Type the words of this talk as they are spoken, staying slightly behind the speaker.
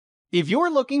If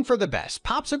you're looking for the best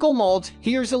popsicle molds,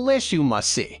 here's a list you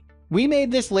must see. We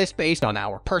made this list based on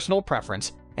our personal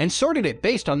preference and sorted it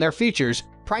based on their features,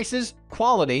 prices,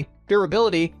 quality,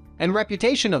 durability, and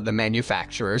reputation of the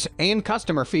manufacturers and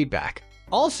customer feedback.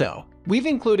 Also, we've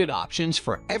included options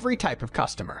for every type of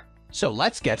customer. So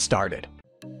let's get started.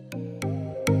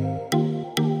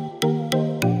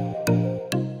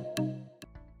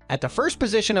 At the first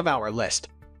position of our list,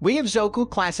 we have Zoku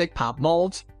Classic Pop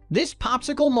Molds. This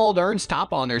popsicle mold earns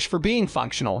top honors for being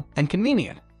functional and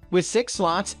convenient. With 6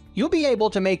 slots, you'll be able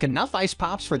to make enough ice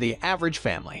pops for the average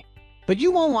family. But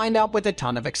you won't wind up with a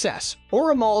ton of excess,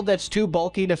 or a mold that's too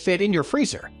bulky to fit in your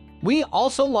freezer. We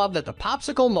also love that the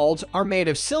popsicle molds are made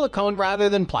of silicone rather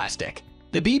than plastic.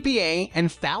 The BPA and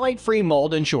phthalate-free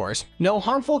mold ensures no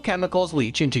harmful chemicals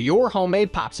leach into your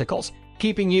homemade popsicles,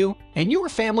 keeping you and your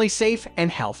family safe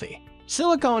and healthy.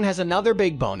 Silicone has another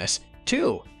big bonus,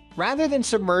 too. Rather than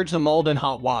submerge the mold in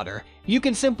hot water, you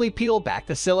can simply peel back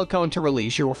the silicone to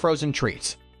release your frozen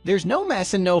treats. There's no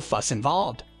mess and no fuss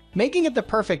involved, making it the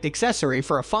perfect accessory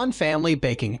for a fun family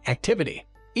baking activity.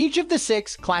 Each of the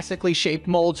 6 classically shaped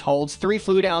molds holds 3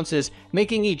 fluid ounces,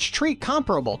 making each treat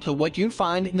comparable to what you'd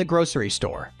find in the grocery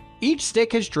store. Each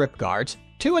stick has drip guards,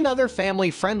 to another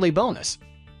family-friendly bonus.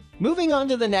 Moving on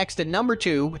to the next at number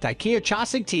 2 with IKEA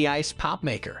Chosig Tea Ice Pop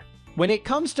Maker. When it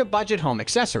comes to budget home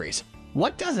accessories,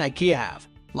 what does IKEA have?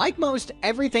 Like most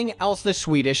everything else the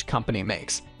Swedish company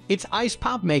makes, its ice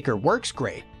pop maker works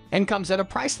great and comes at a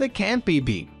price that can't be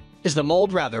beat. Is the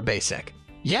mold rather basic?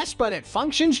 Yes, but it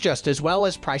functions just as well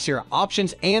as pricier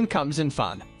options and comes in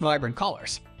fun, vibrant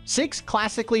colors. 6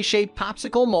 classically shaped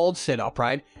popsicle molds sit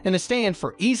upright in a stand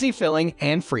for easy filling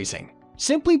and freezing.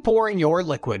 Simply pour in your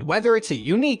liquid, whether it's a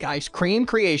unique ice cream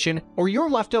creation or your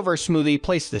leftover smoothie,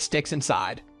 place the sticks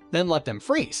inside, then let them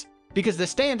freeze. Because the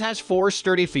stand has 4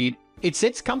 sturdy feet, it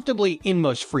sits comfortably in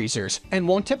most freezers and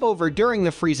won't tip over during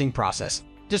the freezing process.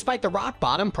 Despite the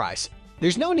rock-bottom price,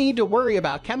 there's no need to worry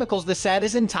about chemicals. The set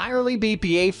is entirely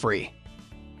BPA-free.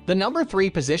 The number 3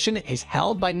 position is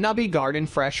held by Nubby Garden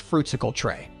Fresh Fruitsicle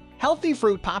Tray. Healthy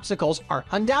fruit popsicles are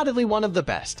undoubtedly one of the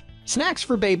best snacks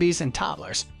for babies and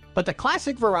toddlers, but the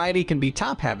classic variety can be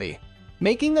top-heavy,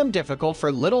 making them difficult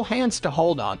for little hands to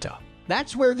hold onto.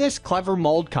 That's where this clever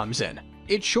mold comes in.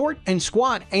 It's short and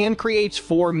squat and creates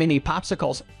 4 mini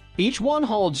popsicles. Each one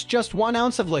holds just 1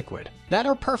 ounce of liquid that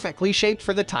are perfectly shaped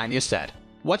for the tiniest set.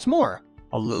 What's more,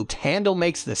 a looped handle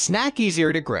makes the snack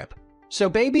easier to grip, so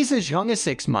babies as young as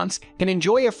 6 months can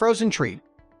enjoy a frozen treat.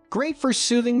 Great for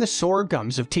soothing the sore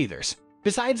gums of teethers.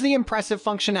 Besides the impressive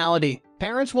functionality,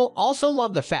 parents will also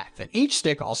love the fact that each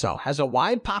stick also has a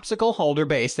wide popsicle holder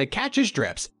base that catches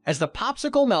drips as the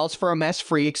popsicle melts for a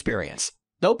mess-free experience.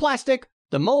 Though plastic,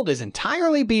 the mold is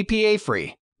entirely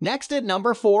BPA-free. Next at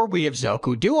number 4, we have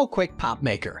Zoku Duo Quick Pop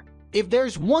Maker. If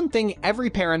there's one thing every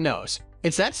parent knows,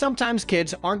 it's that sometimes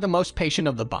kids aren't the most patient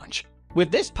of the bunch.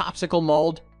 With this popsicle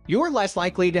mold, you're less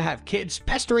likely to have kids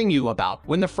pestering you about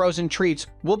when the frozen treats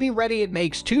will be ready. It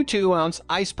makes 2 2-ounce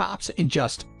ice pops in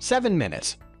just 7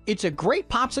 minutes. It's a great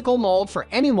popsicle mold for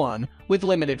anyone with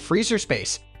limited freezer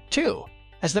space, too,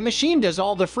 as the machine does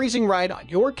all the freezing right on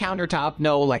your countertop,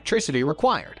 no electricity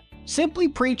required. Simply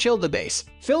pre-chill the base,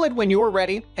 fill it when you're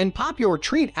ready, and pop your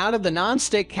treat out of the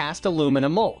non-stick cast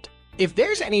aluminum mold. If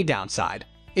there's any downside,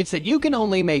 it's that you can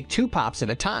only make 2 pops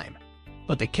at a time.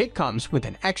 But the kit comes with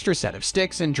an extra set of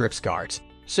sticks and drip guards,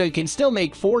 so you can still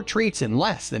make 4 treats in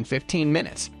less than 15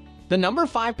 minutes. The number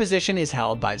 5 position is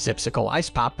held by Zipsicle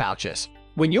Ice Pop Pouches.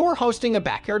 When you're hosting a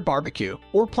backyard barbecue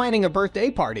or planning a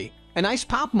birthday party, an ice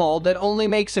pop mold that only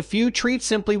makes a few treats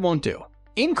simply won't do.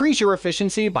 Increase your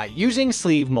efficiency by using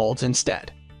sleeve molds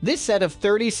instead. This set of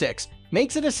 36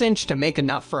 makes it a cinch to make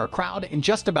enough for a crowd in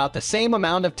just about the same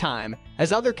amount of time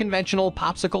as other conventional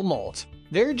popsicle molds.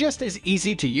 They're just as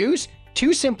easy to use,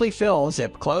 to simply fill,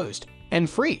 zip closed, and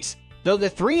freeze. Though the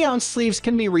 3-ounce sleeves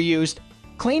can be reused,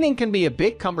 cleaning can be a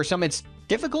bit cumbersome. It's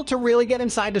difficult to really get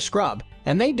inside to scrub,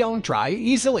 and they don't dry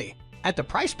easily. At the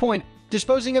price point,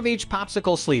 disposing of each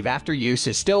popsicle sleeve after use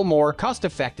is still more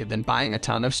cost-effective than buying a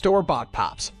ton of store-bought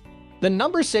pops. The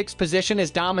number 6 position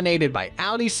is dominated by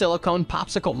Audi Silicone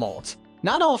Popsicle Molds.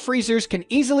 Not all freezers can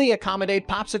easily accommodate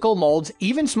popsicle molds,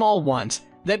 even small ones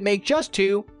that make just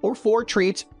 2 or 4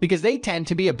 treats, because they tend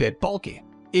to be a bit bulky.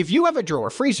 If you have a drawer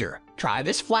freezer, try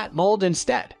this flat mold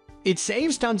instead. It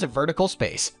saves tons of vertical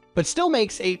space, but still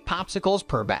makes 8 popsicles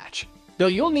per batch. Though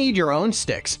you'll need your own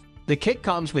sticks, the kit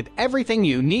comes with everything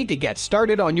you need to get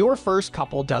started on your first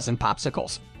couple dozen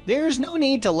popsicles. There's no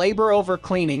need to labor over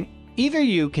cleaning. Either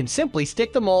you can simply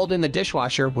stick the mold in the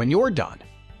dishwasher when you're done.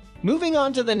 Moving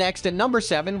on to the next at number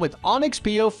 7 with Onyx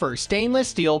PO for Stainless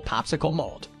Steel Popsicle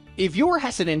Mold. If you're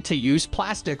hesitant to use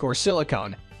plastic or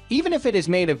silicone, even if it is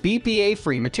made of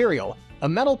BPA-free material, a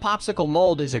metal popsicle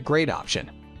mold is a great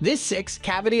option. This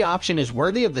 6-cavity option is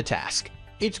worthy of the task.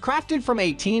 It's crafted from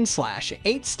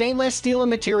 18/8 stainless steel, a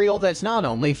material that's not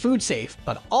only food safe,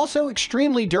 but also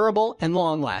extremely durable and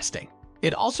long-lasting.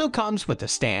 It also comes with a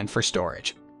stand for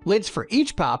storage, lids for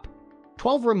each pop,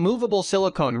 12 removable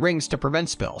silicone rings to prevent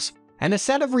spills, and a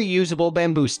set of reusable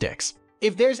bamboo sticks.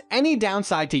 If there's any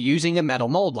downside to using a metal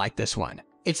mold like this one,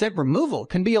 it's that removal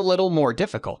can be a little more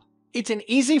difficult. It's an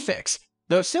easy fix,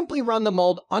 though. Simply run the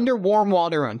mold under warm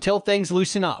water until things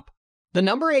loosen up. The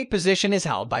number 8 position is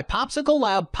held by Popsicle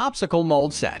Lab Popsicle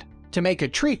Mold Set. To make a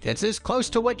treat that's as close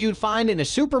to what you'd find in a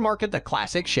supermarket, the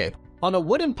classic shape on a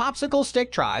wooden popsicle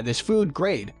stick, try this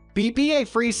food-grade,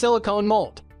 BPA-free silicone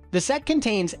mold. The set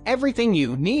contains everything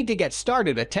you need to get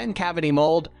started: a 10-cavity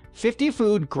mold, 50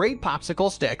 food-grade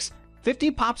popsicle sticks,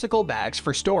 50 popsicle bags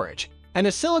for storage, and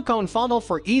a silicone funnel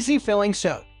for easy filling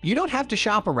so you don't have to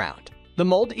shop around. The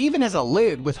mold even has a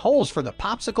lid with holes for the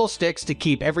popsicle sticks to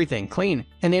keep everything clean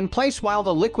and in place while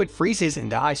the liquid freezes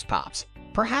into ice pops.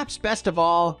 Perhaps best of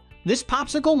all, this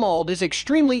popsicle mold is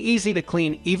extremely easy to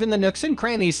clean, even the nooks and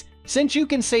crannies, since you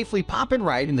can safely pop it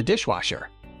right in the dishwasher.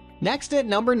 Next, at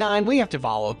number 9, we have to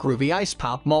follow groovy ice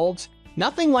pop molds.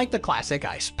 Nothing like the classic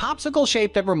ice popsicle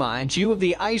shape that reminds you of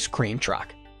the ice cream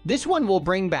truck. This one will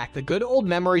bring back the good old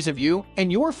memories of you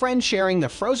and your friends sharing the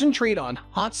frozen treat on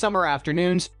hot summer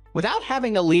afternoons without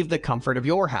having to leave the comfort of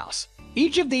your house.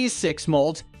 Each of these 6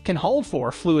 molds can hold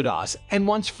 4 fluid Oz, and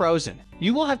once frozen,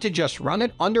 you will have to just run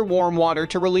it under warm water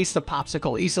to release the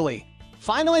popsicle easily.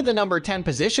 Finally, the number 10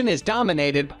 position is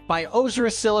dominated by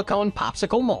Ozra silicone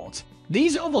popsicle molds.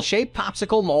 These oval-shaped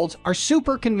popsicle molds are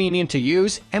super convenient to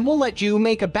use and will let you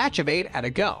make a batch of 8 at a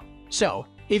go. So,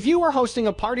 if you are hosting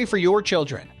a party for your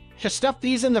children, just stuff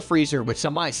these in the freezer with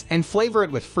some ice and flavor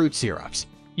it with fruit syrups.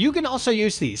 You can also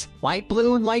use these light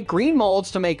blue and light green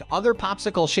molds to make other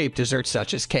popsicle-shaped desserts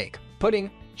such as cake, pudding,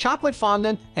 chocolate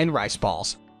fondant, and rice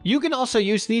balls. You can also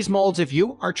use these molds if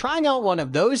you are trying out one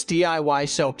of those DIY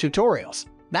soap tutorials.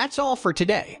 That's all for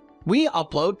today. We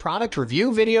upload product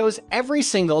review videos every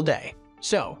single day,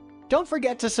 so don't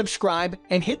forget to subscribe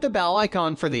and hit the bell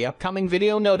icon for the upcoming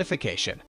video notification.